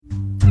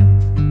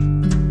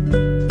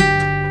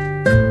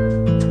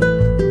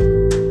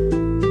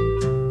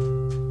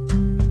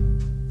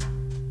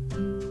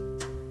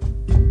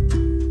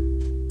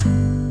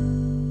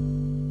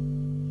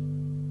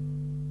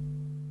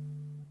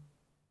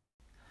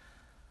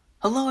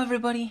Hello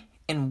everybody,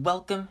 and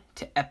welcome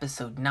to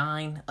episode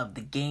 9 of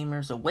The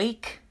Gamers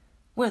Awake,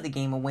 where the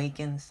game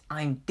awakens.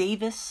 I'm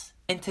Davis,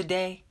 and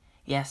today,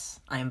 yes,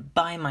 I am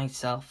by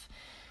myself,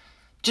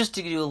 just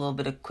to do a little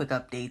bit of quick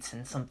updates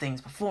and some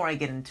things before I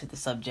get into the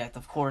subject.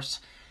 Of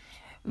course,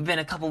 we've been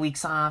a couple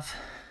weeks off.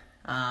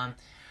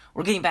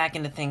 We're getting back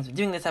into things. I'm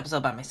doing this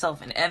episode by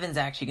myself, and Evan's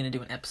actually going to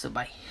do an episode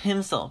by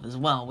himself as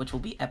well, which will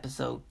be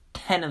episode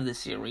 10 of the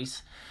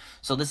series.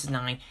 So this is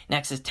 9,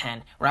 next is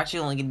 10. We're actually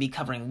only going to be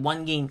covering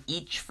one game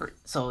each.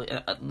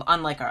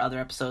 Unlike our other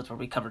episodes where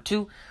we cover 2,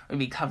 we're going to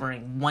be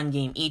covering one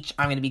game each.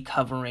 I'm going to be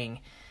covering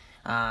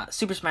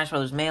Super Smash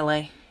Bros.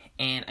 Melee,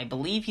 and I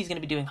believe he's going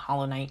to be doing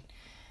Hollow Knight.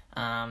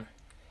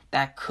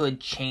 That could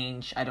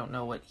change. I don't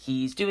know what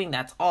he's doing.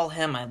 That's all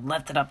him. I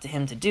left it up to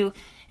him to do,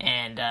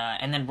 and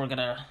then we're going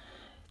to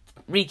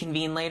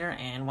reconvene later,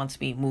 and once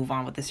we move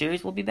on with the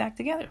series, we'll be back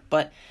together.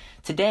 But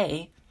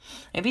today,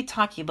 I'll be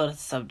talking about a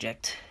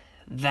subject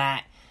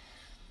that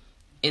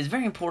is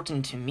very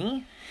important to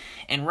me,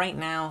 and right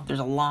now there's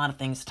a lot of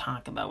things to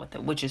talk about with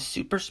it, which is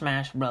Super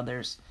Smash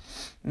Bros.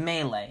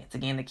 Melee. It's a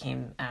game that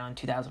came out in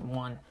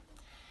 2001.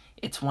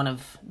 It's one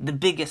of the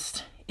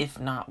biggest, if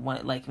not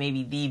one, like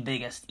maybe the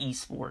biggest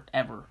esport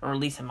ever, or at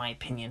least in my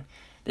opinion.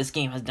 This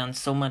game has done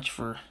so much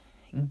for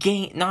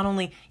not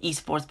only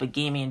esports but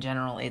gaming in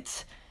general.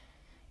 It's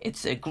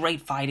a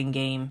great fighting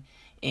game.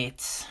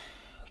 It's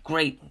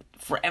great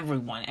for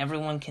everyone.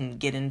 Everyone can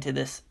get into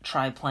this,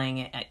 try playing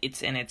it.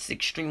 It's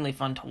extremely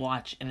fun to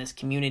watch, and this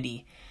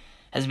community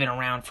has been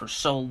around for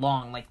so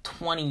long, like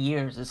 20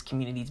 years this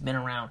community's been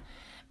around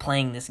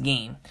playing this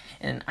game.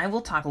 And I will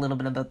talk a little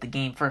bit about the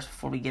game first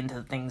before we get into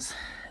the things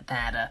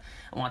that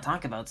I want to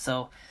talk about.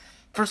 So,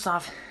 first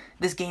off,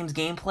 this game's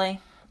gameplay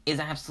is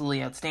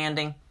absolutely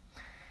outstanding.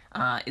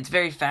 It's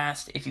very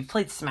fast. If you've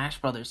played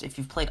Smash Brothers, if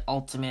you've played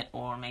Ultimate,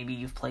 or maybe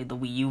you've played the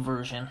Wii U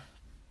version,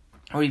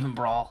 or even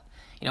Brawl,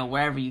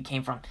 wherever you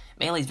came from,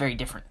 Melee's very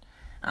different.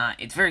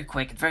 It's very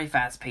quick, it's very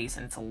fast-paced,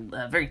 and it's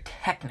very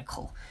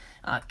technical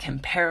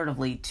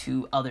comparatively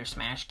to other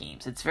Smash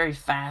games. It's very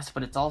fast,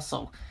 but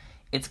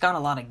it's got a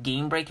lot of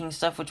game-breaking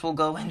stuff, which we'll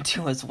go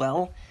into as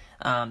well.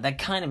 That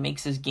kind of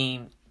makes this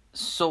game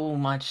so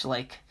much,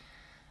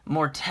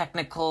 more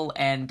technical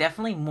and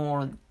definitely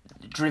more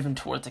driven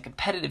towards a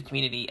competitive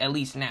community, at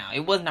least now.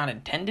 It was not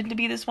intended to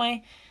be this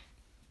way,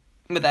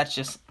 but that's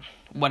just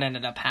what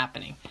ended up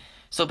happening.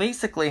 So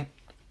basically,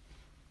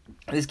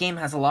 this game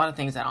has a lot of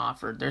things that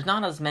offered. There's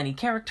not as many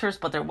characters,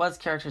 but there was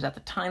characters at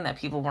the time that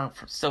people weren't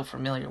so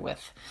familiar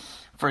with.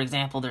 For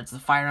example, there's the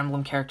Fire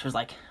Emblem characters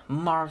like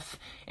Marth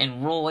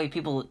and Roy.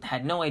 People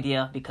had no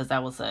idea because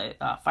that was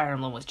Fire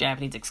Emblem was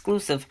Japanese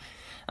exclusive.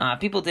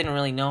 People didn't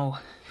really know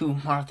who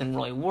Marth and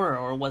Roy were,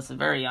 or was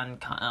very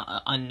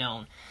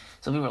unknown.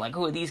 So people were like,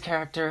 who are these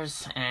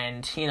characters?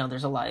 And,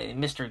 there's a lot of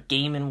Mr.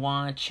 Game &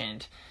 Watch,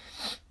 and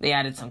they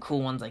added some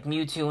cool ones like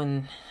Mewtwo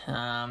and,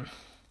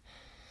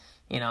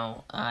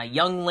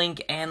 young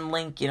Link and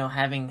Link,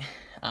 having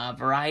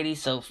variety.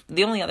 So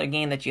the only other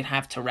game that you'd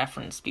have to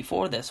reference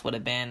before this would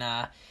have been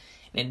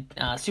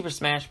Super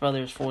Smash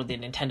Bros. For the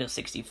Nintendo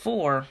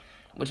 64,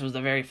 which was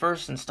the very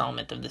first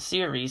installment of the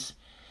series.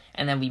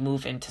 And then we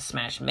move into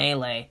Smash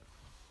Melee,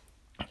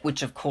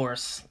 which of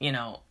course,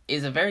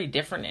 is a very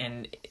different,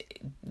 and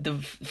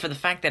for the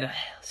fact that it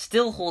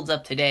still holds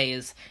up today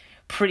is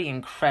pretty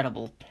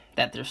incredible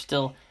that there's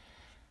still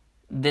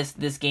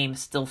this game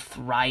is still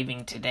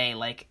thriving today.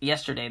 Like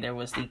yesterday there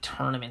was the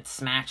tournament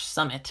Smash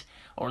Summit,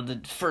 or the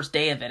first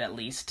day of it at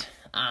least,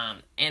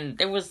 and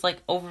there was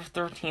over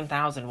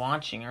 13,000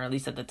 watching, or at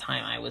least at the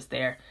time I was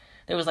there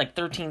was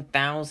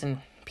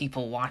 13,000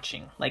 people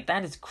watching.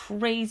 That is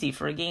crazy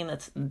for a game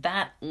that's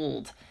that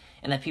old,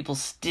 and that people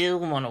still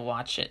want to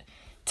watch it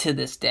to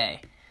this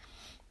day.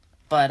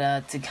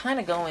 But to kind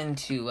of go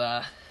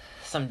into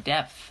some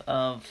depth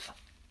of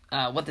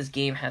what this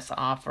game has to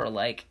offer,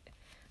 like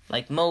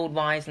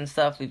mode-wise and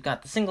stuff, we've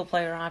got the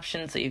single-player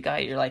option, so you've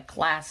got your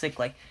classic,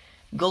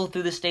 go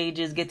through the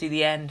stages, get to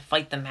the end,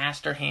 fight the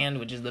Master Hand,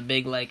 which is the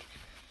big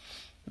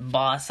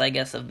boss, I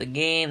guess, of the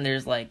game.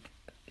 There's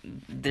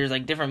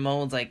different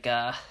modes, like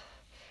the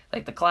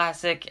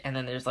classic, and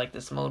then there's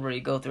this mode where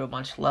you go through a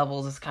bunch of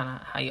levels. It's kind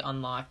of how you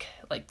unlock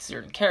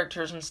certain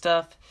characters and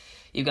stuff.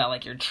 You've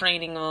got your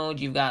training mode.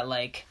 You've got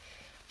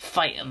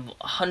fight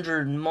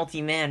 100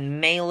 multi-man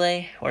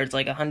melee, where it's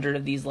 100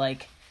 of these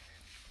weird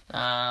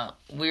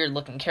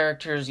looking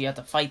characters. You have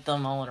to fight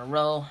them all in a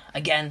row.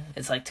 Again,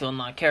 it's to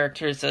unlock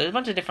characters. So there's a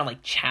bunch of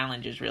different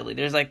challenges, really.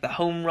 There's the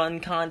home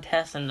run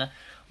contest and the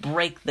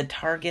break the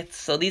targets.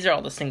 So these are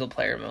all the single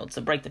player modes.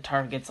 So break the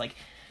targets,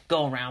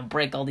 go around,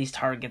 break all these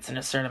targets in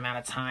a certain amount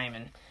of time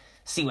and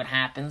see what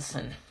happens,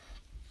 and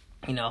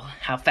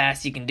how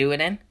fast you can do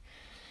it in.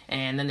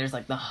 And then there's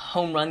the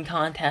home run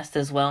contest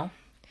as well,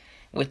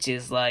 which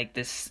is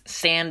this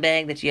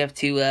sandbag that you have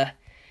to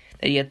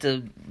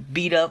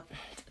beat up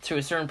to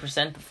a certain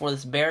percent before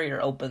this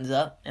barrier opens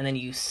up, and then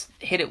you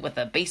hit it with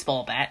a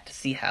baseball bat to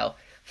see how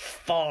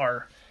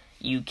far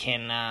you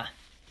can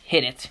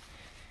hit it.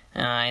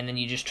 and then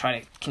you just try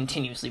to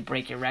continuously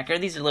break your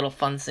record. These are little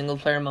fun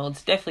single-player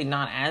modes. Definitely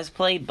not as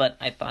played, but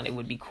I thought it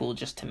would be cool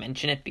just to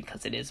mention it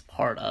because it is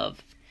part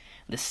of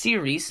the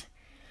series.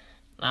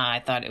 I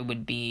thought it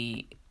would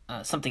be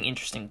something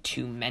interesting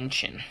to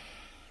mention.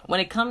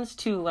 When it comes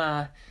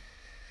to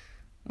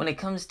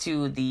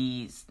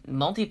these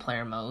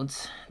multiplayer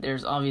modes,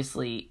 there's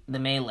obviously the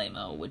melee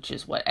mode, which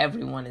is what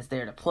everyone is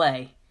there to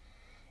play.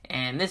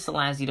 And this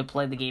allows you to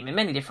play the game in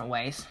many different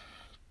ways.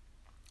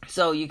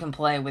 So you can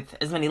play with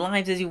as many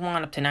lives as you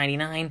want, up to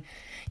 99.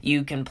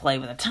 You can play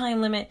with a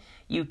time limit.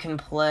 You can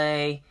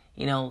play,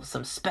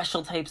 some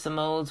special types of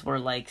modes where,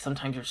 like,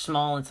 sometimes you're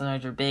small and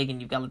sometimes you're big,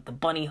 and you've got, like, the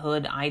bunny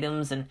hood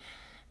items, and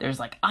there's,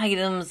 like,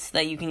 items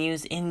that you can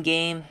use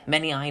in-game.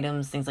 Many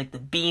items, things like the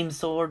beam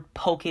sword,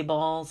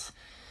 Pokeballs,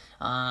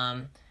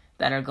 that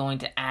are going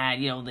to add,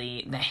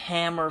 the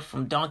hammer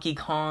from Donkey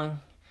Kong.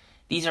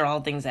 These are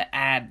all things that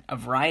add a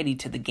variety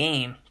to the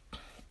game.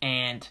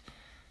 And,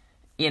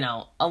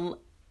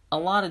 a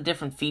lot of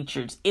different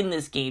features in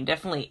this game.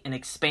 Definitely an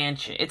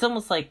expansion.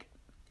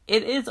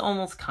 It is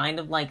almost kind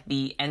of like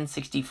the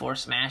N64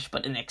 Smash,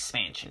 but an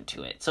expansion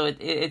to it. So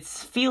it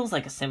feels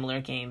like a similar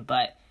game,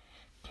 but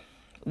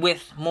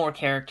with more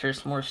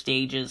characters, more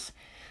stages.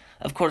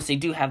 Of course, they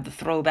do have the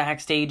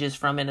throwback stages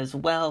from it as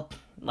well,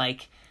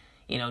 like,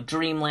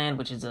 Dreamland,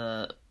 which is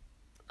a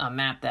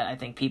map that I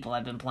think people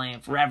have been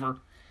playing forever,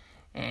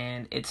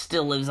 and it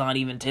still lives on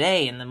even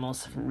today in the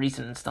most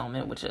recent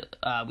installment, which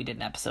we did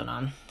an episode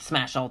on,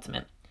 Smash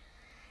Ultimate.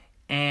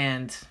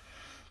 And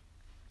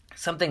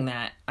something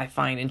that I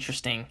find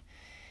interesting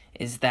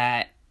is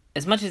that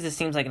as much as it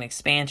seems like an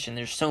expansion,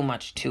 there's so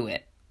much to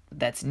it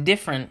that's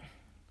different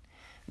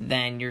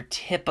than your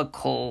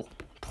typical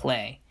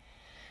play.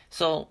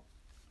 So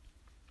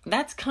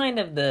that's kind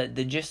of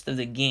the gist of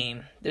the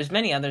game. There's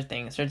many other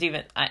things. There's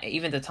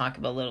even to talk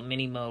about a little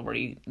mini mode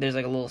where there's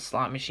like a little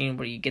slot machine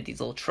where you get these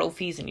little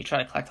trophies and you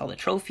try to collect all the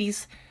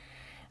trophies.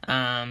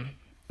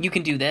 You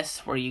can do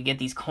this where you get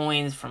these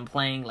coins from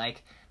playing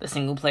like the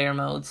single player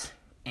modes,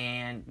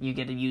 and you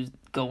get to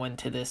go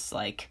into this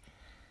like,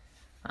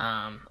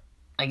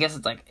 I guess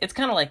it's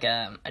kind of like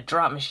a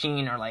drop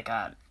machine or like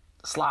a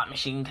slot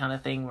machine kind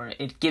of thing where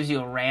it gives you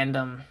a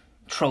random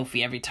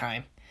trophy every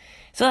time.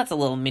 So that's a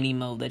little mini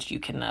mode that you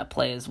can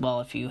play as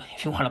well if you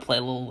want to play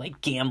a little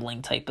like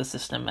gambling type of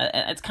system.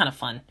 It's kind of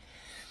fun.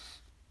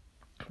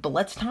 But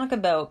let's talk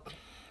about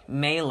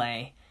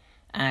Melee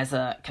as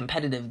a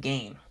competitive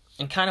game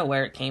and kind of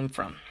where it came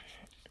from.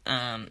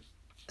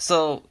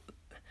 So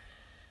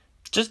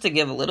just to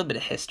give a little bit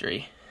of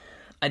history,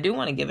 I do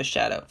want to give a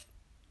shout out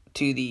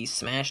to the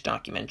Smash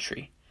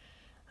documentary,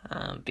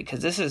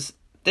 because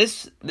this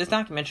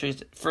documentary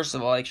is, first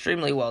of all,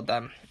 extremely well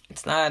done.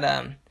 It's not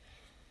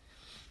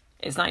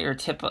your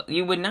typical.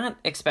 You would not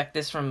expect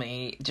this from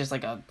just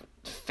like a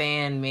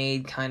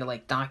fan-made kind of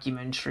like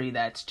documentary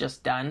that's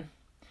just done.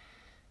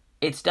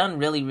 It's done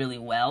really, really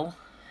well,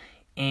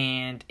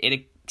 and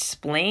it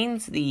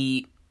explains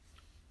the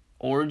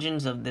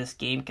origins of this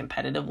game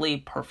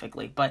competitively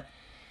perfectly. But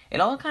it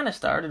all kind of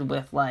started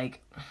with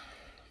like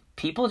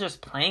people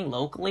just playing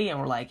locally, and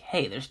were like,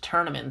 "Hey, there's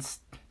tournaments.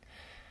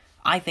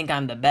 I think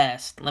I'm the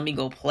best. Let me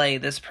go play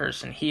this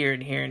person here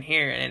and here and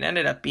here," and it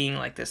ended up being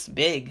like this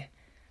big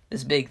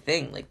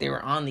thing. Like, they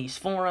were on these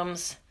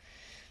forums,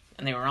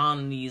 and they were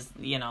on these,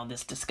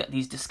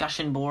 these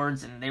discussion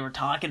boards, and they were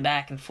talking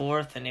back and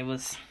forth, and it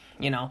was,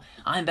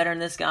 I'm better than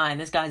this guy, and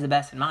this guy's the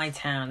best in my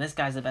town, and this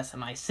guy's the best in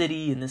my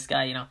city, and this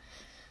guy,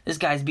 this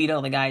guy's beat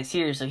all the guys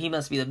here, so he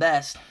must be the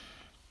best.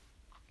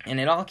 And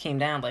it all came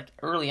down, like,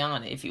 early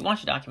on. If you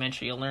watch the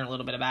documentary, you'll learn a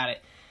little bit about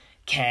it.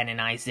 Ken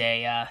and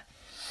Isaiah,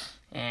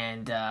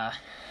 and,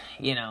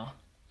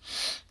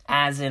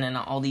 Azin and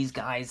all these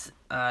guys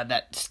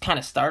that just kind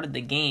of started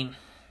the game,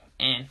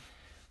 and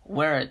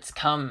where it's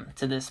come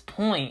to this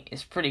point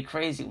is pretty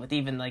crazy with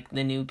even like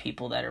the new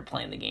people that are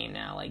playing the game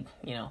now, like,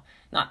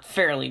 not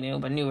fairly new,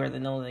 but newer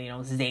than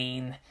those,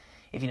 Zane,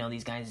 if you know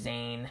these guys,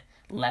 Zane,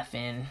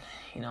 Leffen,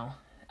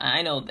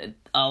 I know that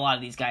a lot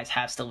of these guys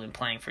have still been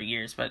playing for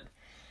years, but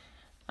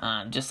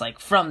just like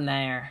from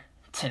there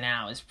to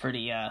now is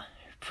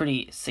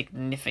pretty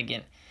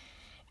significant.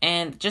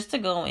 And just to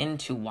go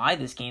into why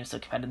this game is so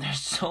competitive,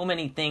 there's so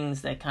many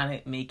things that kind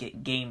of make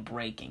it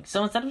game-breaking.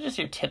 So instead of just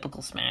your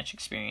typical Smash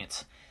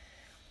experience,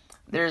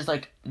 there's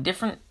like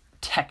different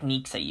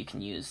techniques that you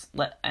can use.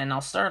 And I'll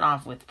start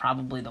off with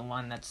probably the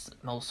one that's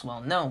most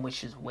well-known,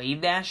 which is wave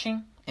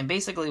dashing. And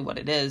basically what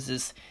it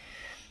is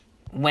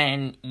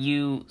when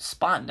you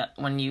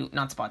when you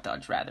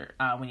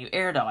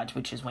air dodge,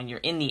 which is when you're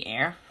in the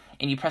air,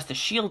 and you press the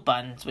shield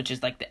buttons, which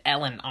is like the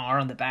L and R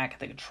on the back of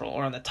the controller,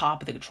 or on the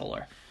top of the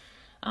controller.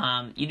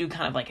 You do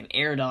kind of like an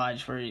air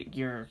dodge where you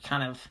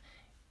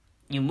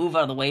move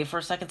out of the way for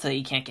a second so that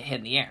you can't get hit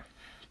in the air.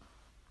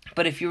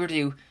 But if you were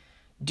to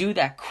do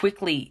that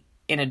quickly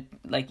in a,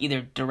 like,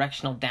 either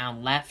directional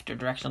down left or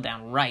directional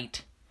down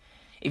right,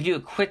 if you do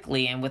it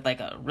quickly and with like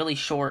a really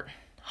short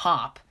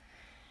hop,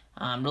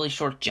 really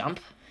short jump,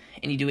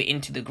 and you do it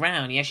into the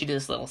ground, you actually do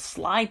this little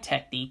slide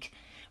technique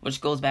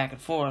which goes back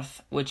and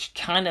forth, which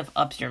kind of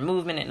ups your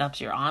movement and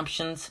ups your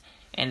options,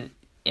 and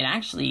it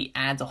actually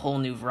adds a whole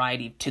new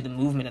variety to the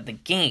movement of the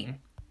game.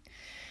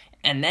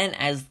 And then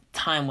as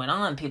time went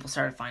on, people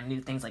started finding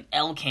new things like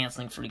L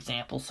canceling, for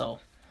example. So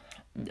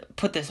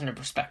put this into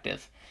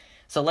perspective.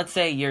 So let's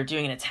say you're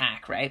doing an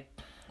attack, right?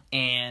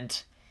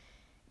 And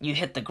you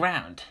hit the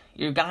ground.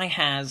 Your guy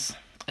has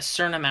a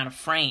certain amount of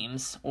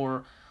frames,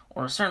 or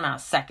a certain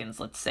amount of seconds,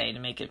 let's say, to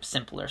make it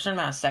simpler, a certain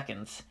amount of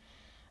seconds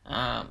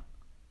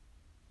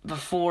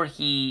before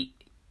he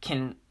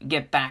can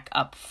get back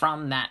up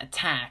from that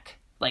attack.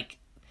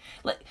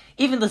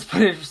 Even let's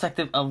put it in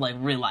perspective of like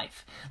real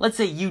life. Let's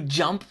say you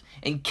jump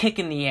and kick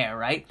in the air,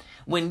 right?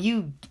 When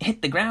you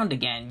hit the ground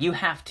again, you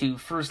have to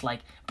first like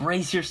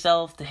brace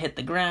yourself to hit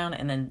the ground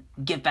and then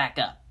get back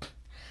up.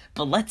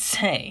 But let's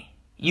say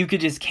you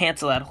could just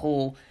cancel that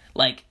whole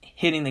like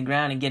hitting the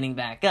ground and getting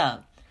back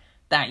up.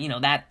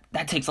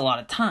 That takes a lot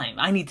of time.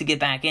 I need to get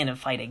back in and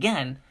fight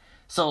again.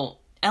 So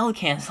L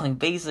canceling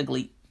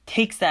basically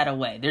takes that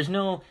away. There's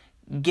no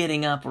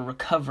getting up or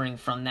recovering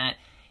from that.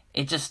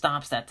 It just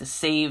stops that to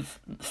save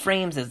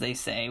frames, as they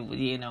say,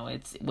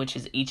 which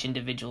is each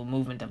individual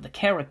movement of the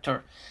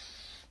character,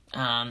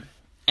 and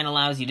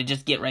allows you to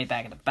just get right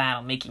back into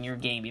battle, making your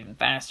game even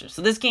faster.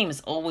 So this game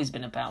has always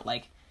been about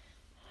like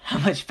how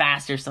much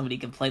faster somebody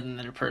can play than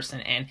another person.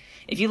 And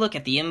if you look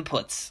at the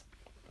inputs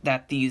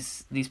that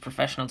these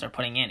professionals are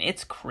putting in,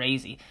 it's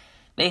crazy.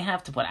 They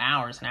have to put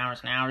hours and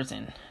hours and hours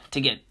in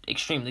to get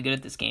extremely good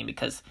at this game,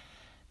 because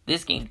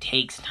this game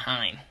takes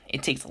time.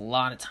 It takes a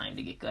lot of time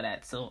to get good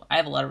at. So I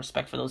have a lot of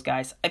respect for those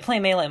guys. I play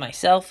Melee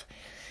myself,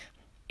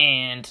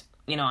 and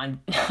I'm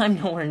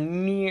nowhere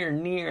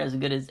near as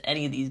good as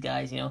any of these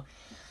guys,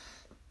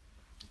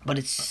 But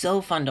it's so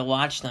fun to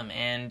watch them,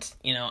 and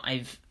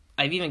I've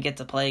even get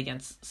to play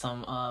against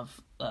some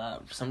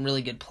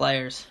really good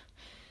players,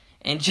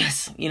 and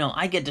just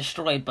I get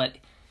destroyed, but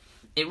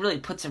it really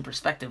puts in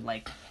perspective,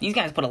 like, these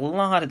guys put a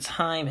lot of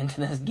time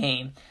into this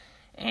game,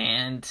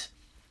 and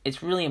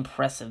it's really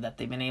impressive that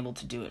they've been able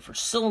to do it for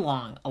so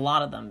long. A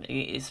lot of them,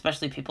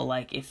 especially people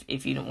like,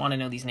 if you don't want to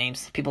know these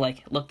names, people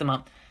like, look them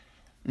up,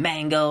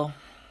 Mango,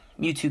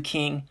 Mewtwo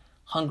King,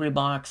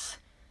 Hungrybox.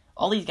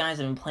 All these guys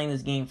have been playing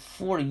this game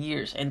for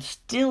years and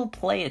still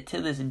play it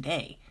to this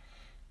day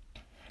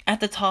at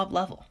the top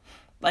level.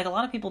 Like, a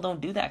lot of people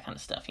don't do that kind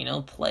of stuff,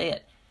 play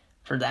it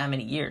for that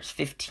many years,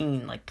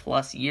 15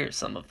 plus years,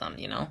 some of them,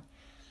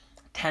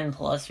 10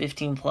 plus,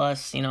 15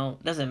 plus,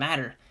 doesn't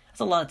matter. That's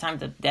a lot of time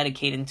to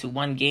dedicate into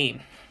one game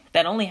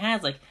that only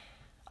has like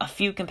a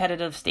few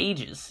competitive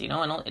stages, and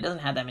it doesn't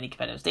have that many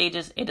competitive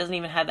stages. It doesn't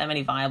even have that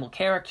many viable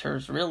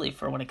characters really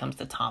for when it comes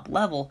to top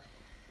level,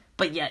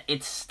 but yet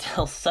it's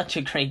still such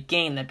a great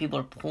game that people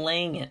are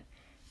playing it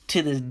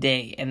to this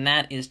day, and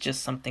that is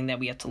just something that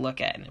we have to look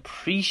at and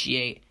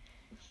appreciate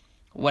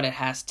what it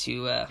has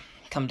to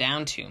come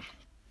down to.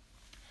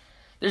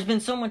 There's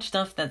been so much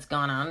stuff that's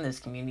gone on in this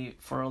community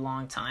for a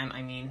long time.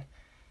 I mean,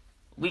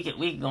 we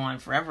could go on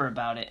forever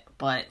about it,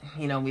 but,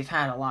 we've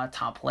had a lot of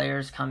top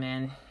players come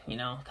in,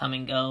 come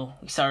and go.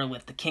 We started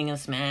with the King of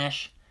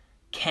Smash,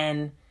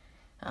 Ken,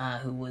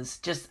 who was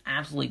just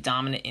absolutely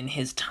dominant in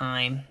his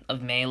time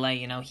of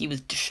Melee. He was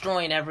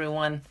destroying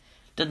everyone.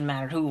 Doesn't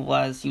matter who it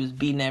was, he was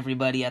beating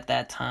everybody at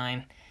that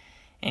time.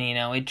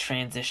 And, it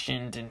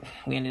transitioned, and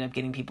we ended up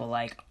getting people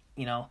like,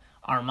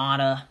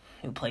 Armada,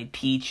 who played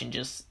Peach and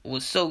just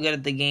was so good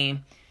at the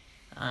game.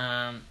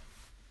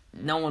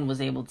 No one was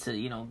able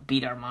to,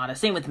 beat Armada.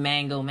 Same with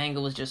Mango.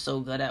 Mango was just so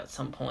good at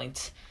some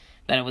points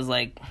that it was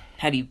like,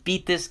 how do you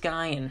beat this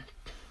guy? And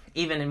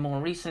even in more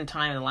recent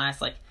time, in the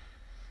last,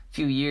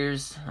 few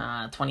years,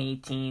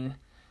 2018,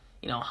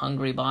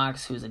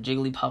 Hungrybox, who's a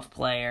Jigglypuff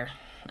player,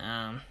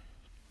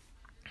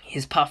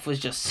 his Puff was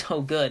just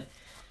so good,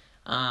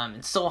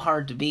 and so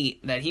hard to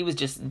beat that he was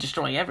just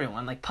destroying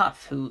everyone. Like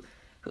Puff, who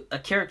a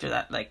character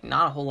that,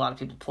 not a whole lot of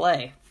people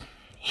play,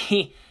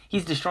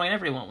 he's destroying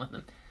everyone with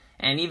him.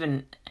 And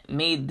even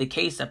made the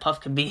case that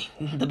Puff could be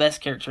the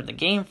best character in the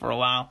game for a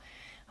while,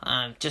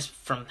 just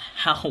from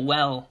how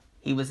well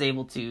he was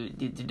able to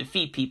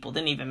defeat people.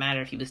 Didn't even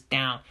matter if he was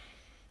down,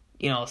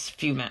 a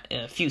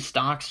few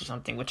stocks or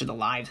something, which are the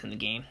lives in the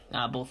game.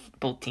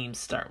 Both teams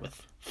start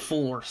with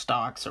 4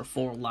 stocks or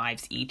 4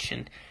 lives each,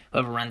 and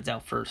whoever runs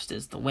out first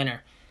is the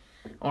winner,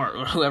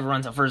 or whoever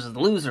runs out first is the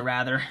loser,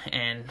 rather,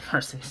 and the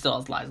person who still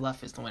has lives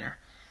left is the winner.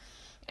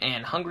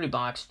 And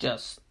Hungrybox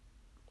just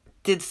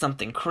did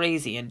something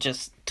crazy and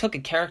just took a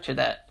character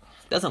that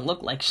doesn't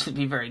look like should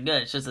be very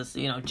good. It's just this,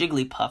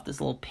 Jigglypuff,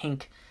 this little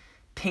pink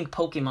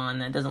Pokemon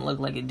that doesn't look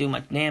like it'd do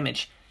much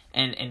damage,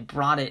 and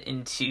brought it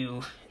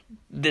into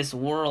this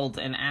world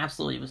and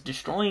absolutely was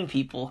destroying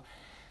people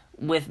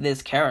with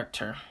this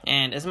character.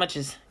 And as much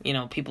as,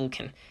 people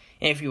can,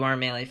 if you are a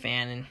Melee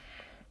fan,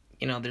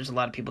 and, there's a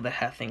lot of people that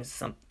have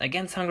things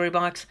against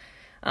Hungrybox,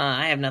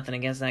 I have nothing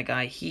against that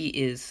guy. He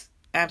is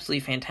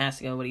absolutely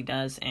fantastic at what he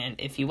does, and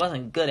if he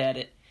wasn't good at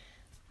it,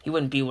 he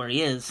wouldn't be where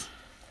he is,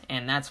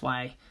 and that's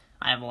why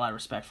I have a lot of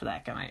respect for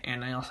that guy,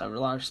 and I also have a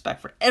lot of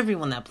respect for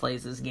everyone that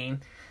plays this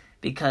game,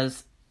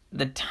 because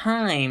the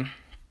time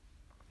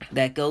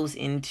that goes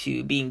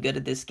into being good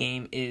at this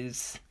game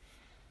is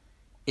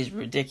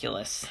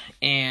ridiculous.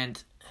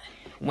 And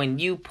when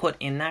you put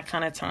in that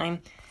kind of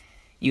time,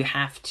 you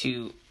have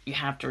to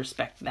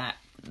respect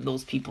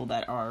those people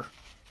that are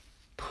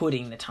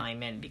putting the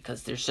time in,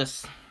 because there's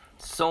just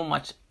so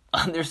much.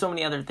 There's so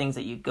many other things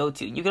that you go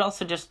to. You could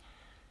also just,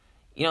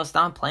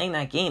 stop playing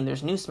that game.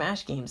 There's new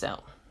Smash games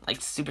out,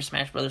 like Super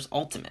Smash Bros.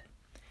 Ultimate,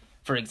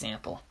 for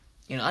example.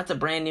 That's a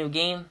brand new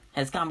game.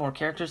 Has got more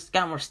characters,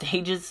 got more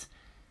stages.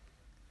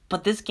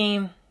 But this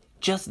game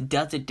just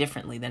does it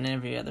differently than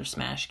every other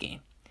Smash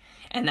game.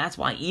 And that's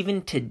why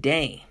even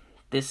today,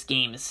 this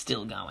game is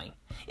still going.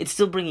 It's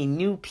still bringing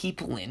new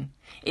people in.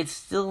 It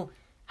still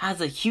has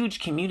a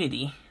huge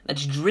community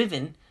that's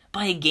driven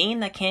by a game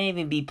that can't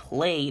even be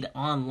played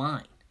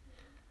online.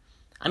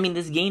 I mean,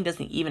 this game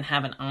doesn't even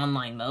have an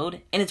online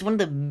mode, and it's one of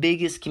the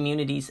biggest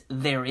communities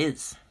there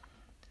is.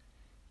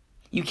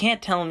 You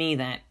can't tell me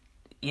that,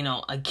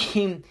 a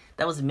game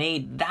that was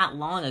made that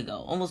long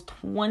ago, almost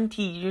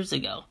 20 years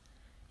ago,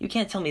 you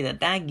can't tell me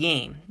that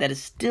game that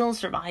is still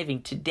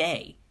surviving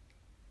today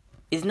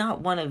is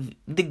not one of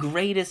the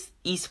greatest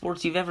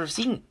esports you've ever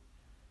seen.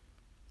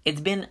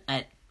 It's been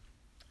at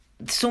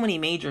so many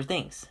major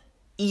things.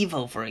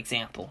 EVO, for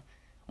example,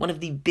 one of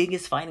the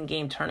biggest fighting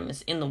game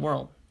tournaments in the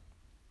world,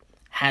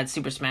 had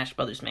Super Smash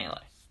Bros. Melee.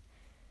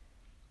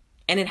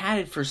 And it had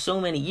it for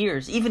so many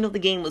years, even though the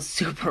game was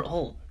super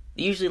old.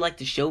 They usually like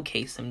to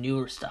showcase some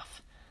newer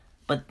stuff.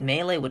 But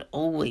Melee would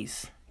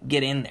always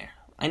get in there.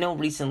 I know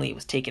recently it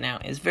was taken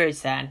out. It's very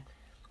sad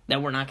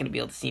that we're not going to be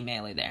able to see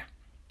Melee there,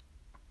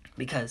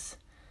 because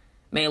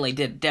Melee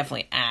did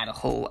definitely add a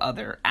whole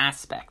other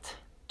aspect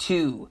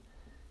to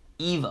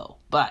EVO.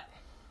 But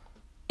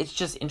it's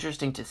just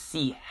interesting to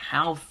see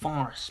how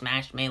far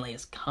Smash Melee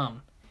has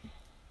come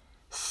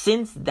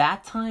since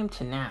that time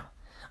to now.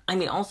 I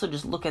mean, also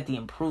just look at the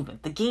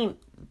improvement. The game,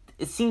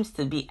 it seems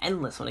to be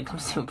endless when it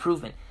comes to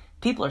improvement.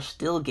 People are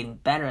still getting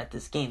better at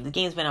this game. The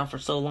game's been out for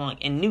so long,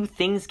 and new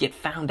things get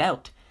found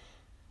out.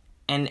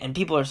 And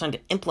people are starting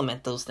to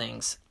implement those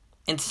things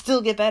and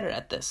still get better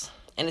at this.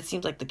 And it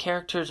seems like the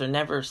characters are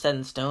never set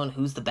in stone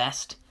who's the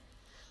best.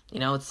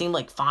 It seemed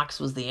like Fox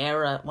was the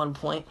era at one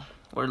point,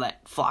 where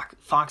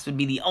Fox would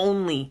be the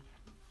only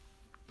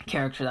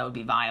character that would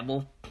be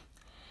viable.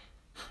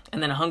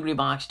 And then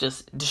Hungrybox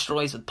just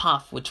destroys with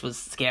Puff, which was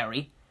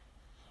scary.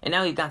 And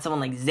now you've got someone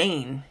like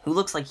Zane, who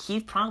looks like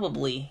he's a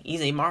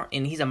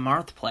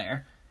Marth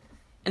player.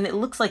 And it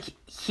looks like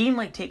he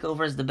might take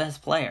over as the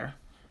best player.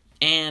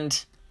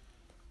 And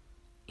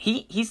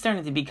he's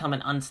starting to become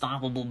an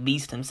unstoppable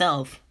beast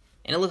himself.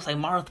 And it looks like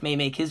Marth may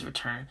make his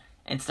return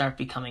and start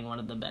becoming one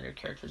of the better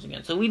characters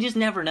again. So we just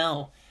never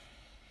know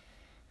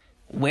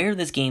where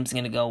this game's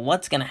going to go,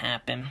 what's going to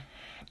happen.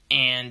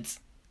 And,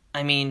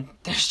 I mean,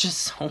 there's just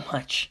so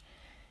much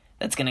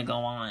that's going to go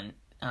on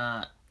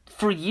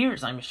for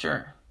years, I'm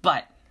sure.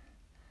 But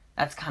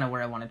that's kind of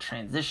where I want to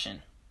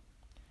transition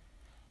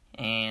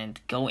and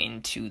go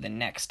into the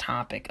next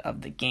topic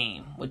of the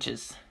game, which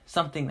is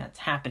something that's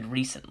happened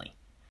recently.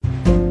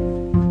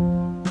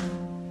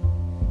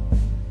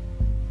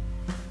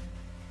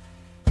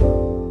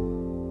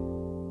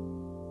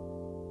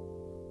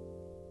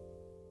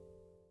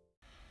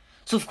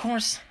 So, of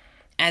course,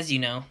 as you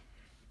know,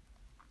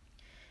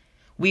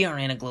 we are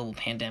in a global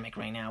pandemic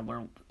right now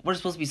where we're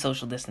supposed to be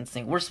social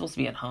distancing. We're supposed to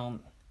be at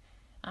home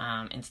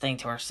and staying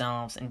to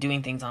ourselves and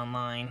doing things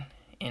online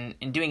and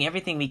doing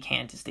everything we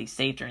can to stay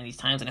safe during these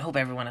times. And I hope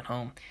everyone at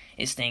home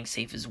is staying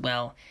safe as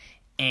well,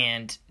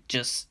 and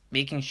just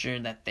making sure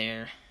that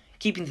they're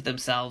keeping to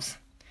themselves,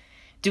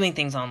 doing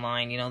things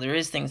online. There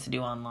is things to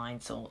do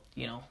online, so,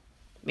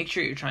 make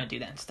sure you're trying to do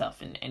that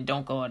stuff and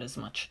don't go out as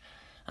much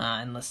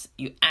unless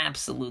you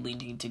absolutely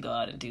need to go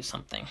out and do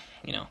something,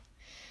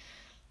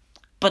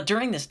 But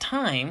during this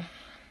time,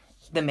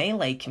 the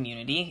Melee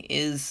community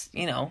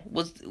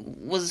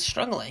was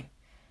struggling.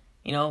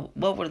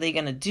 What were they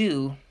going to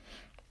do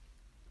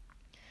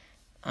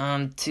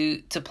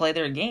to play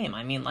their game?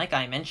 I mean, like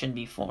I mentioned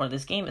before,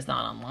 this game is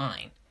not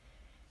online.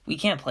 We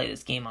can't play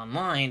this game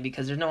online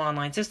because there's no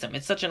online system.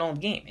 It's such an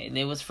old game.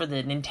 It was for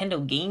the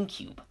Nintendo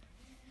GameCube.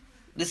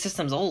 This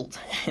system's old.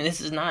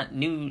 This is not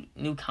new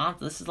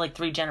console. This is like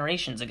 3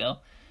 generations ago.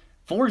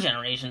 4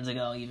 generations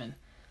ago, even.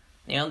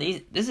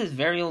 This is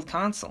very old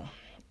console.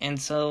 And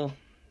so,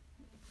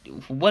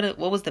 what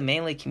was the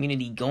Melee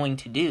community going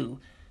to do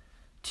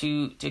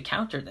to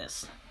counter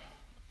this?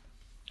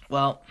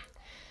 Well,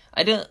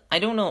 I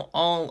don't know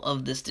all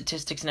of the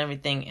statistics and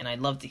everything, and I'd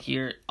love to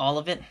hear all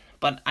of it,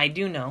 but I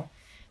do know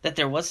that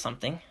there was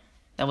something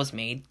that was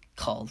made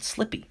called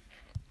Slippi.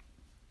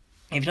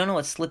 If you don't know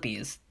what Slippi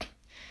is,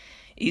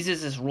 it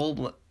uses this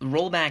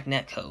rollback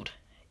netcode,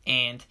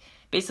 and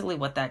basically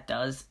what that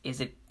does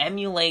is it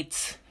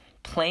emulates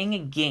playing a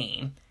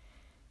game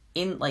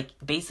in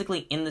basically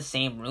in the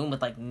same room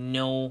with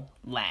no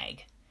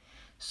lag.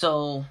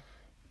 So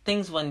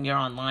things when you're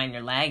online,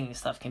 you're lagging and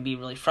stuff can be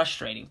really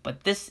frustrating,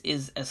 but this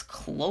is as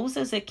close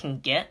as it can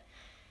get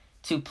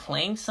to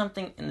playing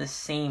something in the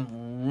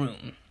same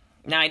room.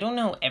 Now, I don't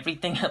know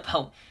everything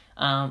about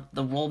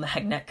the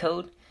rollback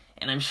netcode,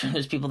 and I'm sure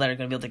there's people that are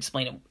going to be able to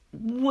explain it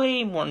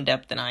way more in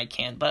depth than I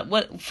can,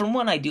 but from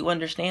what I do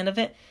understand of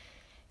it,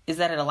 is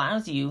that it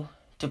allows you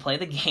to play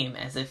the game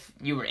as if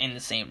you were in the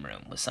same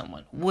room with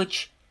someone,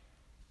 which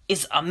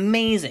is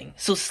amazing.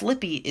 So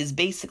Slippi is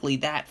basically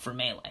that for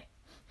Melee.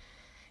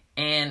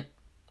 And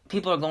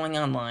people are going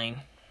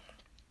online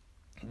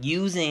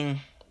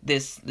using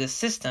this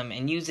system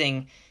and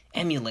using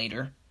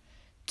emulator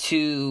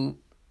to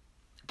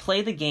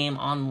play the game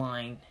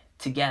online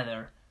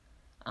together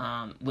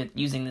with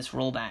using this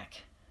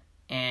rollback.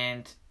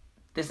 And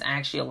this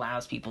actually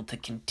allows people to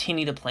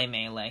continue to play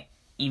Melee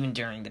even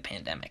during the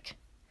pandemic,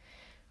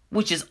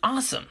 which is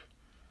awesome.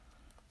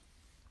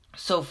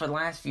 So for the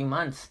last few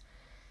months,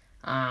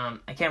 I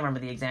can't remember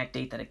the exact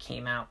date that it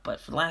came out, but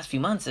for the last few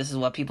months, this is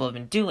what people have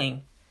been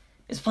doing,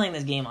 is playing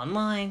this game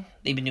online.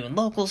 They've been doing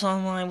locals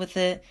online with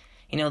it.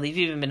 They've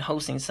even been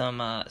hosting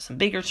some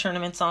bigger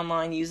tournaments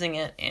online using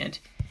it, and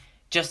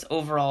just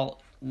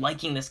overall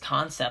liking this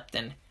concept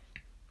and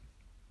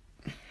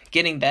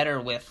getting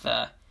better with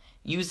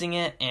using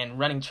it and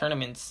running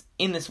tournaments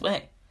in this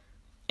way.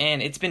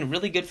 And it's been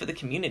really good for the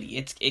community.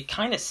 It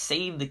kind of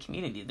saved the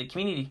community. The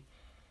community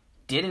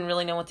didn't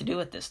really know what to do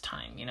at this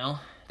time,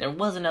 There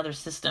was another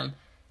system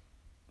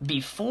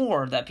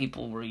before that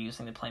people were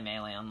using to play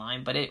Melee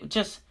online, but it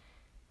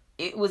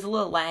was a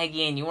little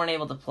laggy, and you weren't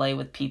able to play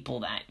with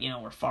people that,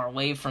 were far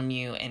away from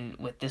you. And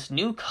with this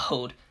new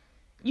code,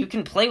 you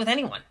can play with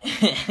anyone,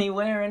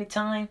 anywhere,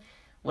 anytime,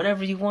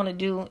 whatever you want to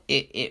do.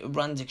 It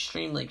runs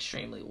extremely,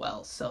 extremely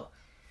well. So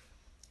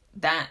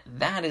that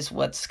is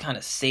what's kind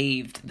of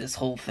saved this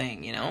whole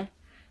thing,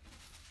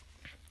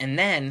 And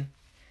then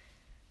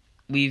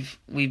we've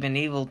been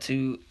able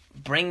to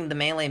bring the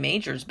Melee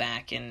Majors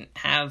back and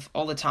have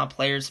all the top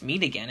players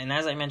meet again. And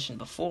as I mentioned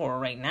before,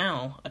 right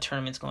now, a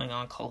tournament's going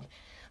on called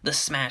the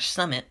Smash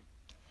Summit.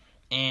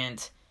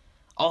 And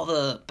all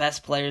the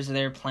best players are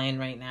there playing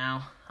right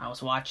now. I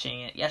was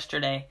watching it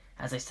yesterday.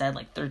 As I said,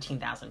 like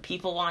 13,000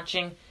 people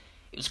watching.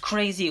 It was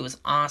crazy. It was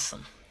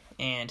awesome.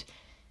 And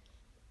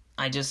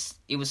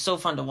it was so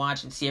fun to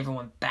watch and see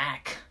everyone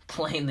back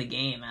playing the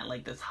game at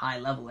like this high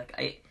level. Like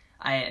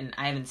I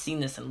haven't seen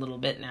this in a little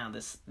bit now.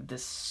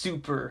 This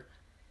super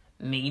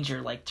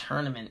major like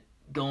tournament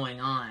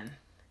going on,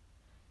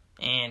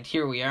 and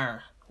here we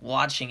are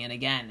watching it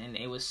again, and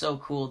it was so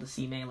cool to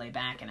see Melee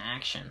back in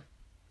action.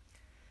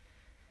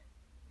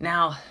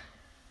 Now,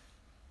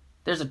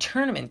 there's a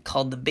tournament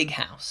called the Big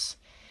House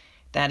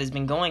that has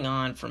been going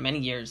on for many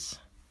years,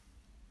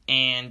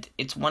 and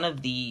it's one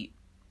of the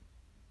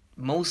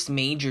most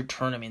major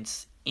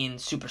tournaments in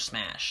Super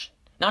Smash.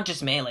 Not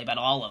just Melee, but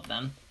all of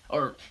them.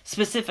 Or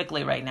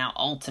specifically right now,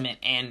 Ultimate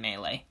and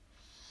Melee.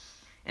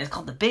 And it's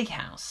called the Big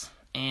House.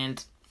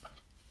 And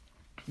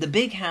the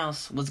Big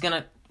House was going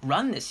to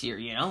run this year,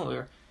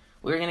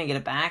 We were going to get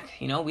it back.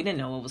 We didn't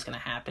know what was going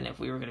to happen, if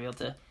we were going to be able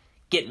to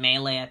get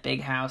Melee at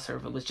Big House, or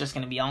if it was just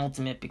going to be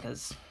Ultimate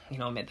because,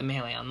 the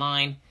Melee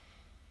Online.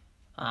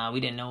 We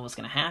didn't know what was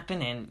going to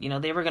happen, and,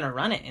 they were going to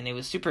run it, and it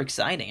was super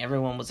exciting.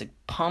 Everyone was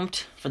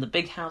pumped for the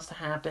Big House to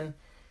happen,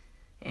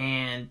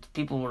 and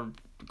people were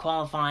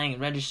qualifying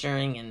and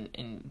registering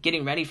and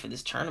getting ready for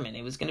this tournament.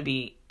 It was going to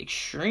be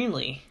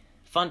extremely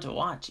fun to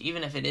watch,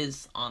 even if it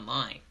is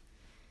online.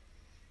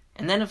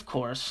 And then, of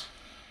course,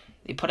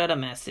 they put out a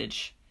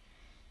message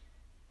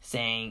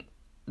saying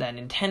that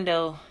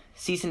Nintendo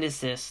cease and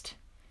desist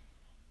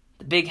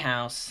the Big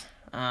House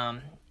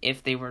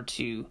if they were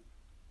to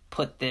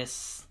put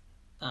this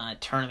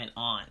tournament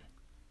on,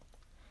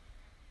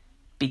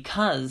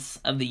 because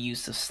of the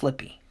use of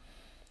Slippi.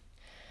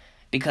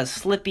 Because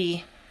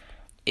Slippi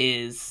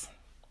is,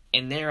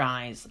 in their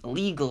eyes,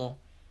 illegal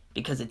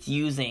because it's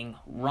using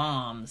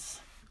ROMs,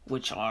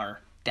 which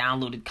are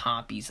downloaded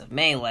copies of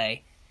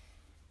Melee,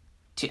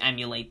 to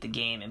emulate the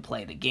game and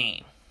play the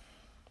game.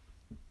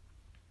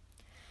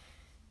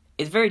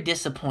 It's very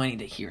disappointing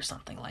to hear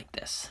something like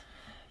this,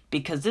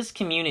 because this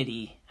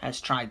community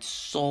has tried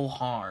so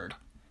hard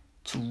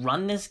to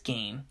run this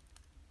game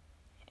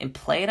and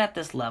play it at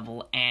this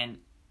level and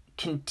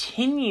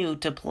continue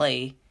to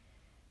play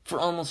for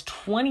almost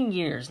 20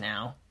 years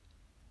now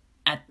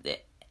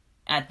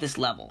at this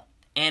level.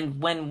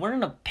 And when we're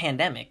in a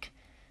pandemic,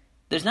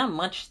 there's not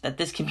much that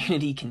this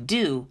community can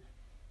do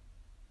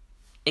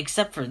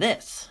except for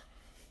this.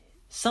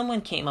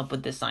 Someone came up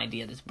with this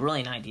idea, this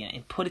brilliant idea,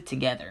 and put it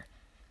together.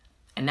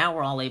 And now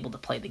we're all able to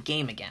play the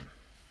game again.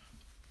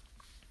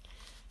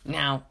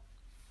 Now,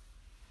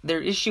 their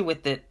issue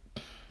with it,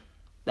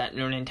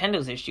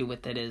 Nintendo's issue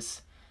with it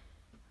is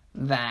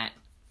that,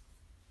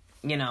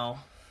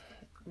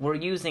 we're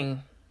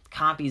using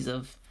copies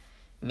of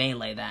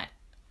Melee that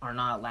are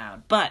not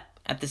allowed. But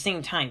at the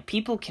same time,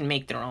 people can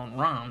make their own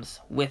ROMs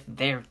with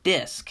their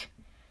disc,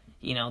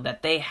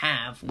 that they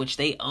have, which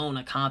they own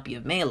a copy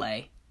of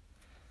Melee,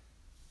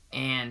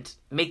 and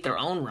make their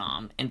own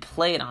ROM and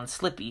play it on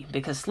Slippi,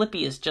 because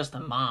Slippi is just a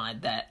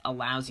mod that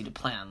allows you to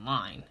play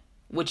online,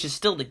 which is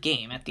still the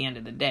game at the end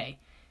of the day,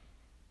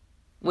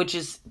 which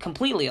is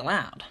completely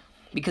allowed,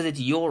 because it's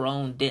your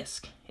own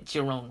disc, it's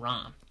your own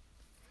ROM.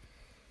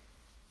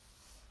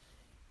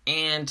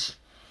 And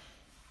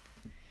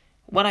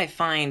what I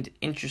find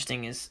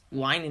interesting is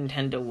why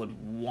Nintendo would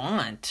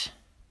want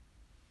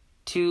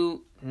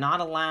to not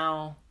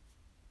allow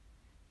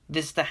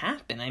this to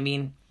happen. I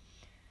mean,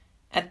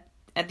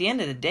 at the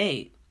end of the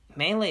day,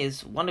 Melee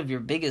is one of your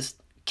biggest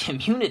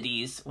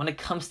communities when it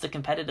comes to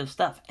competitive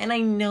stuff. And I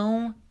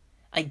know,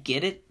 I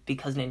get it,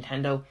 because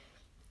Nintendo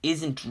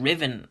isn't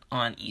driven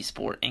on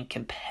esport and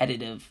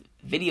competitive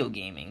video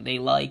gaming. They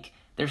like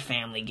their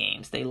family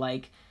games. They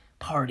like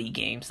party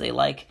games. They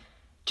like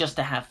just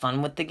to have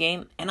fun with the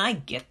game. And I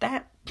get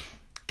that.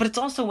 But it's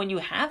also when you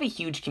have a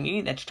huge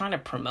community that's trying to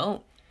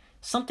promote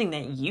something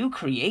that you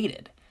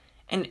created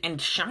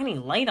and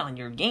shining light on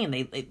your game.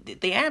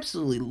 They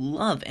absolutely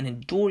love and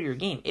adore your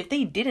game. If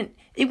they didn't,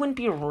 it wouldn't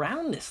be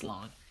around this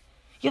long.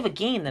 You have a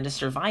game that is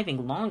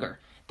surviving longer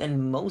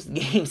than most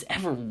games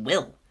ever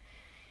will.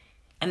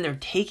 And they're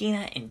taking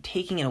that and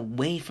taking it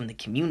away from the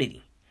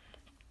community.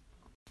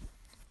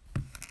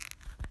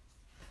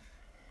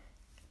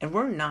 And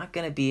we're not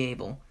going to be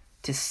able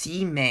to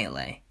see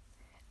Melee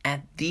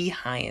at the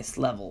highest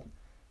level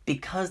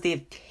because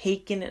they've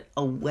taken it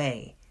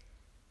away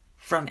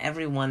from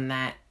everyone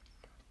that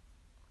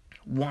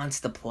wants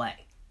to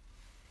play.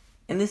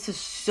 And this is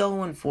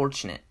so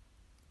unfortunate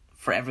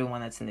for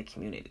everyone that's in the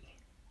community.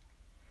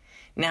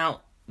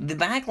 Now, the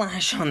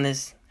backlash on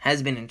this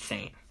has been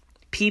insane.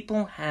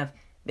 People have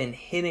been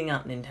hitting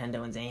up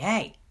Nintendo and saying,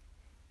 hey,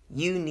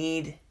 you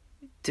need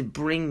to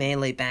bring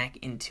Melee back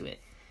into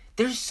it.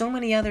 There's so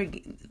many other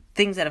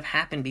things that have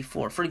happened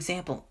before. For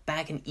example,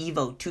 back in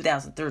EVO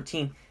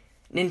 2013,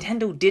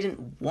 Nintendo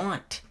didn't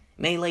want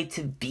Melee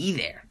to be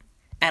there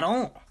at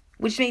all,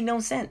 which made no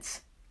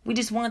sense. We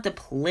just wanted to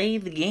play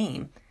the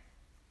game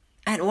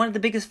at one of the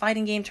biggest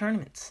fighting game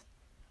tournaments.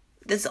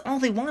 That's all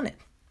they wanted.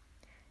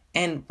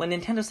 And when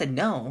Nintendo said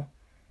no,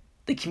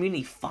 the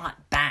community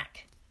fought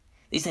back.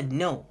 They said,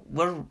 no,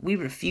 we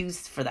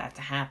refused for that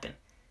to happen.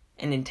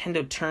 And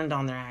Nintendo turned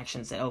on their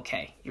actions and said,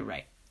 okay, you're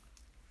right.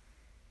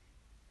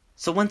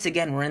 So once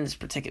again, we're in this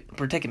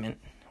predicament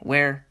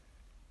where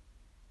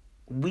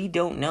we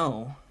don't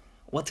know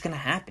what's going to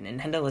happen.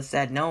 Nintendo has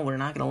said, no, we're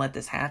not going to let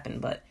this happen.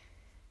 But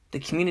the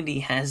community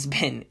has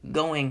been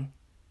going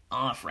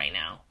off right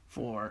now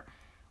for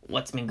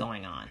what's been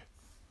going on.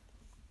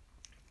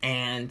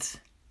 And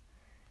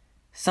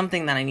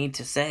something that I need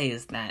to say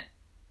is that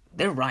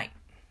they're right.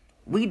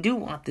 We do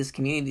want this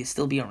community to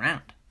still be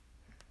around.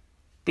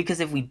 Because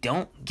if we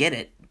don't get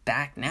it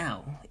back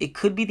now, it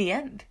could be the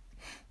end.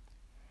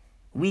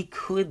 We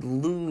could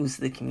lose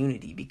the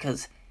community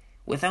because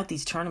without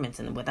these tournaments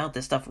and without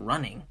this stuff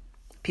running,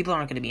 people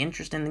aren't going to be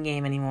interested in the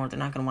game anymore. They're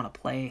not going to want to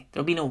play.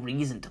 There'll be no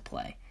reason to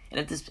play.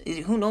 And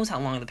who knows how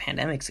long the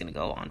pandemic's going to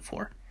go on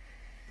for.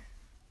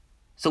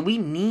 So we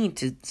need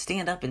to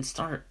stand up and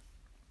start,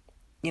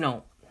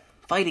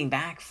 fighting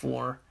back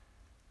for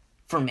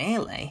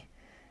Melee.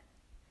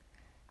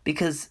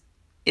 Because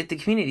if the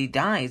community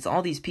dies,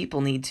 all these people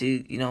need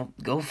to,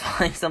 go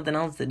find something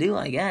else to do,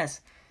 I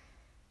guess.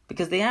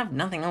 Because they have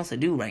nothing else to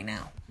do right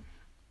now.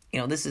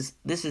 This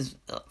is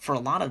for a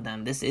lot of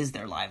them, this is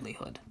their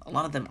livelihood. A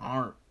lot of them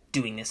are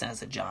doing this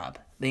as a job.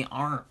 They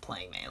are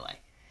playing Melee.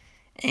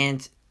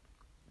 And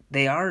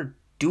they are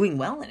doing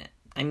well in it.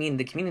 I mean,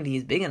 the community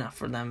is big enough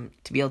for them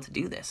to be able to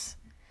do this.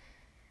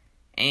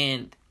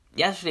 And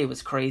yesterday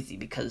was crazy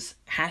because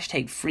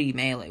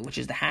 #FreeMelee, which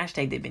is the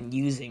hashtag they've been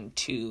using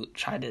to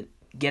try to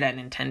get at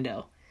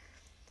Nintendo,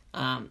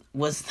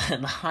 was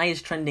the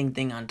highest trending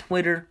thing on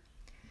Twitter.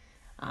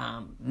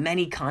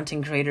 Many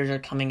content creators are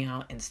coming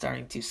out and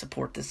starting to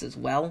support this as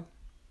well.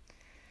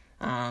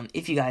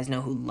 If you guys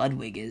know who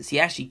Ludwig is,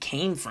 he actually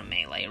came from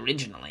Melee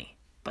originally,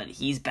 but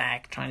he's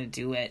back trying to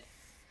do it.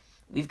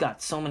 We've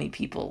got so many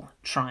people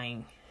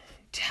trying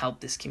to help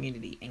this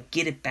community and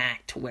get it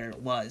back to where it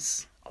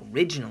was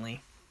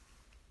originally,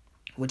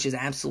 which is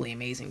absolutely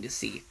amazing to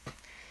see.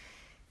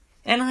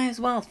 And I as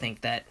well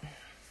think that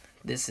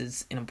this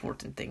is an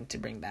important thing to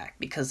bring back,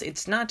 because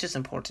it's not just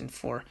important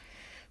for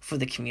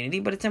the community,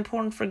 but it's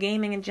important for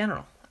gaming in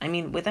general. I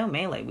mean, without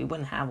Melee, we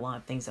wouldn't have a lot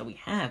of things that we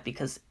have,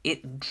 because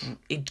it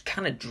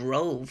kind of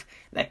drove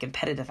that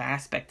competitive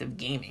aspect of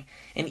gaming.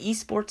 And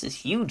esports is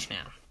huge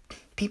now.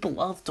 People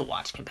love to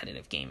watch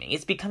competitive gaming.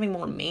 It's becoming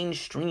more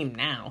mainstream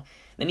now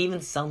than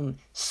even some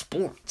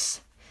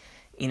sports,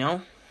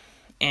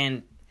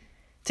 And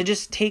to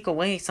just take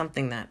away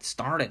something that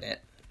started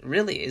it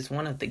really is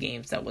one of the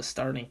games that was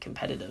starting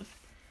competitive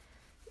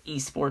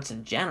esports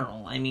in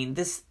general. I mean,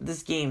 this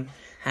game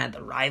had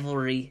the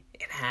rivalry.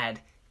 It had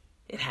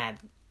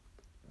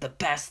the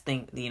best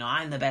thing.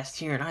 I'm the best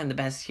here and I'm the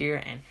best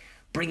here, and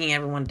bringing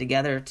everyone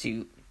together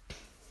to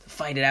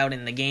fight it out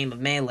in the game of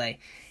Melee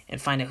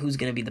and find out who's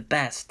going to be the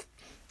best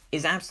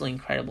is absolutely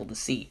incredible to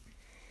see.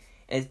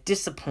 It's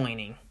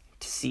disappointing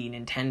to see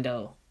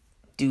Nintendo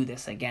do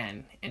this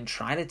again and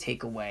try to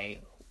take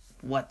away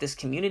what this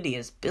community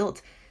has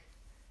built.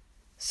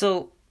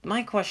 So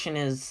my question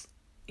is,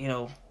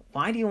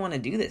 why do you want to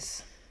do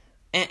this?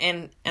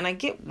 And I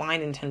get why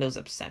Nintendo's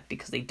upset,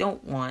 because they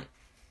don't want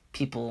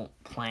people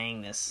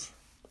playing this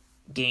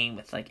game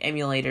with like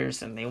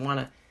emulators, and they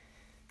want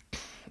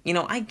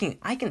to,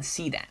 I can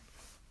see that.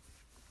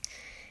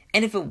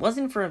 And if it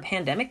wasn't for a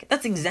pandemic,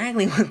 that's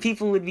exactly what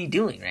people would be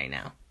doing right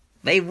now.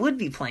 They would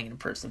be playing in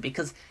person,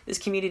 because this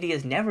community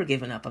has never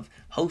given up of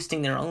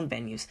hosting their own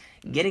venues,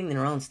 getting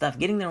their own stuff,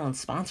 getting their own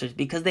sponsors,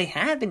 because they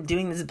have been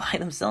doing this by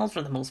themselves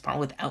for the most part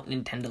without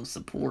Nintendo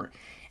support.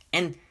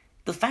 And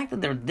the fact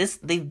that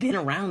they've been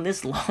around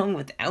this long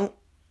without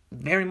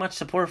very much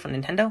support from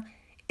Nintendo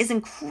is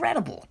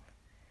incredible.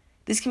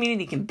 This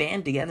community can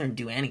band together and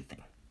do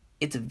anything.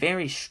 It's a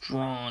very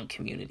strong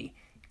community,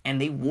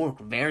 and they work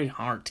very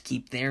hard to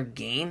keep their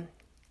game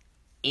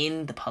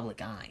in the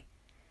public eye.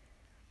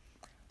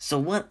 So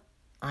what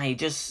I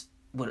just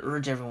would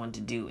urge everyone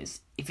to do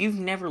is, if you've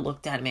never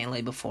looked at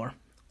Melee before,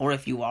 or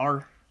if you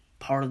are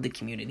part of the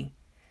community,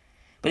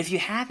 but if you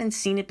haven't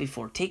seen it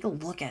before, take a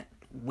look at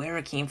where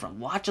it came from.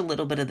 Watch a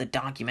little bit of the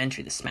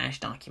documentary, the Smash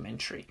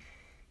documentary.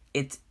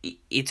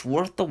 It's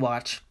worth the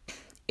watch.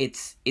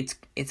 It's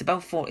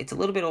a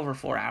little bit over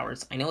 4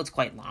 hours. I know it's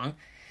quite long,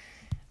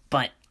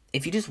 but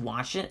if you just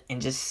watch it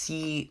and just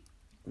see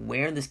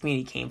where this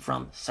community came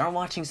from, start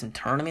watching some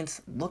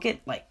tournaments, look at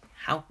like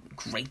how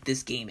great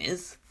this game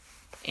is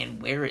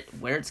and where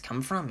it's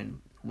come from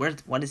and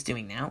what it's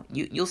doing now,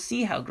 you'll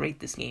see how great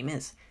this game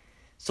is.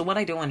 So what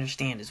I don't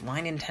understand is why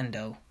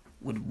Nintendo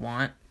would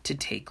want to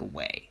take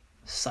away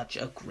such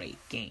a great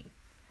game.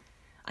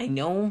 I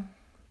know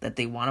that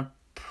they want to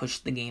push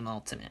the game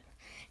Ultimate,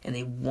 and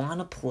they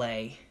want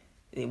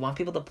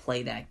people to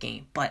play that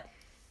game, but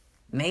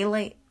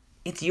Melee,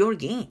 it's your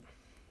game.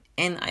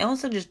 And I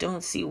also just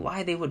don't see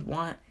why they would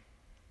want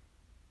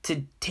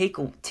to take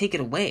it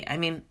away. I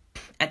mean,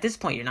 at this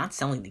point, you're not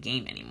selling the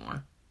game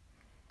anymore.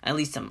 At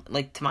least,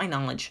 to my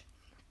knowledge,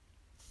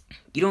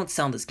 you don't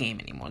sell this game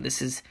anymore.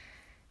 This is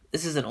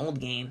an old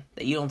game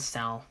that you don't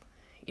sell.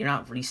 You're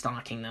not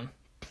restocking them.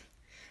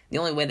 The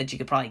only way that you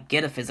could probably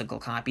get a physical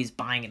copy is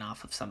buying it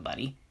off of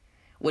somebody,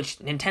 which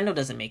Nintendo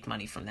doesn't make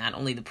money from that.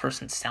 Only the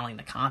person selling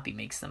the copy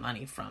makes the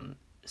money from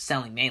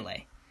selling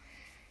Melee.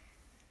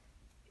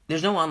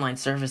 There's no online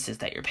services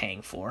that you're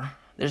paying for.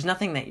 There's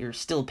nothing that you're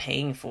still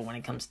paying for when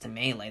it comes to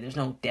Melee. There's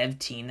no dev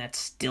team that's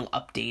still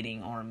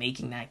updating or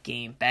making that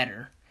game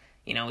better.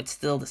 It's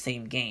still the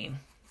same game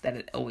that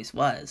it always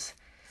was.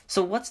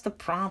 So what's the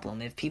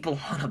problem if people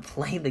want to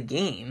play the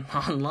game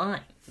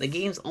online? The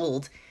game's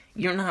old.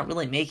 You're not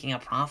really making a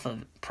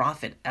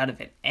profit out of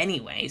it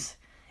anyways.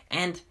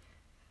 And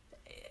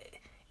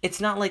it's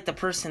not like the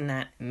person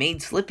that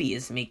made Slippy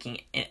is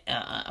making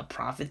a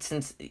profit,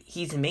 since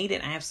he's made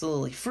it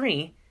absolutely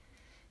free.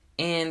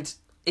 And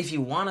if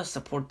you want to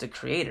support the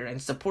creator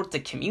and support the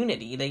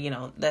community,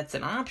 that's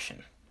an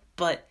option.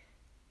 But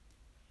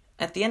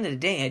at the end of the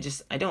day,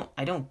 I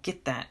don't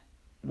get that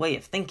way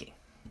of thinking.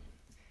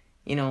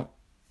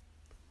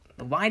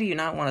 Why do you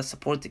not want to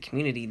support the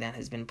community that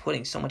has been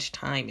putting so much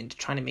time into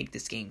trying to make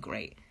this game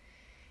great?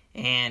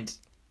 And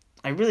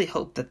I really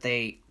hope that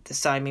they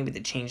decide maybe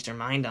to change their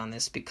mind on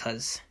this,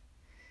 because,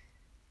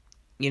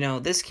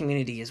 this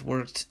community has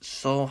worked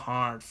so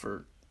hard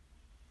for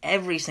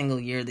every single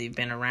year they've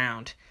been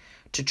around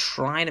to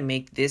try to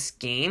make this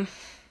game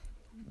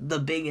the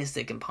biggest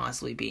it can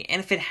possibly be.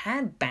 And if it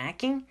had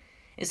backing,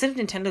 instead of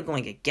Nintendo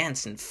going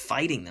against and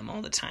fighting them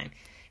all the time,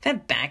 if it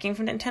had backing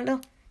from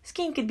Nintendo, this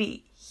game could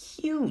be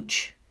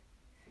huge.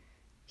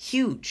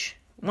 Huge.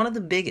 One of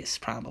the biggest,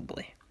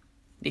 probably.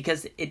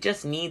 Because it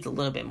just needs a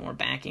little bit more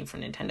backing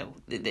from Nintendo.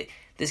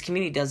 This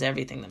community does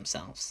everything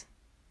themselves.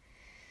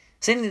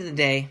 So at the end of the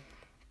day,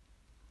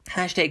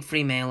 hashtag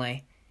free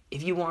Melee.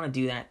 If you want to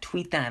do that,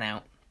 tweet that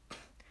out.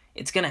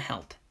 It's going to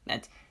help.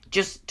 That's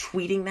just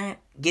tweeting that,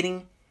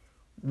 getting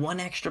one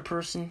extra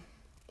person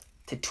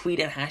to tweet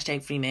at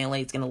hashtag free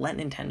Melee, it's going to let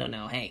Nintendo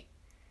know, hey,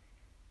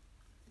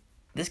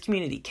 this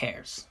community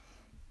cares.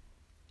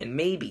 And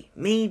maybe,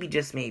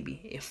 just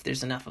maybe, if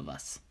there's enough of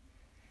us,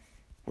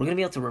 we're going to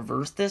be able to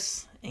reverse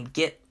this and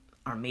get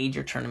our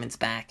major tournaments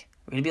back.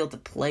 We're going to be able to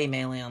play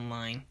Melee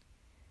online,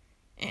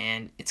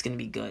 and it's going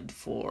to be good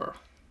for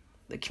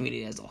the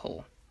community as a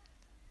whole.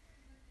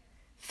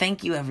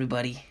 Thank you,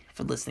 everybody,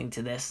 for listening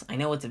to this. I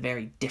know it's a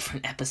very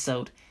different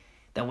episode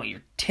than what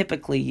you're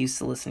typically used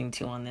to listening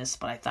to on this,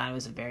 but I thought it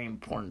was a very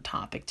important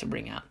topic to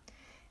bring up.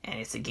 And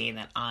it's a game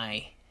that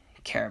I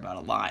care about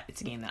a lot.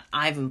 It's a game that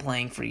I've been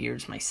playing for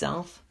years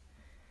myself.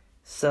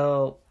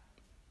 So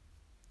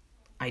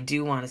I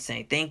do want to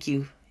say thank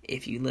you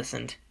if you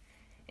listened.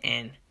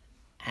 And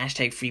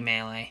hashtag free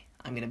Melee.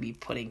 I'm going to be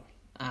putting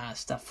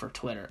stuff for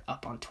Twitter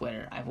up on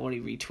Twitter. I've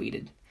already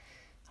retweeted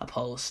a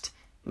post,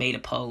 made a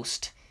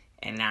post,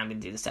 and now I'm going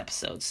to do this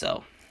episode.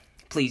 So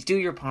please do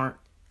your part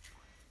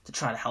to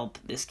try to help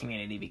this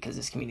community, because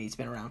this community has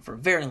been around for a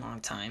very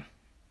long time.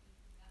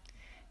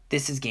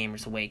 This is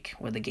Gamers Awake,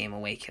 where the game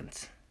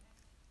awakens.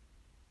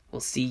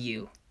 We'll see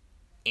you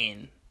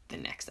in the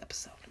next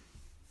episode.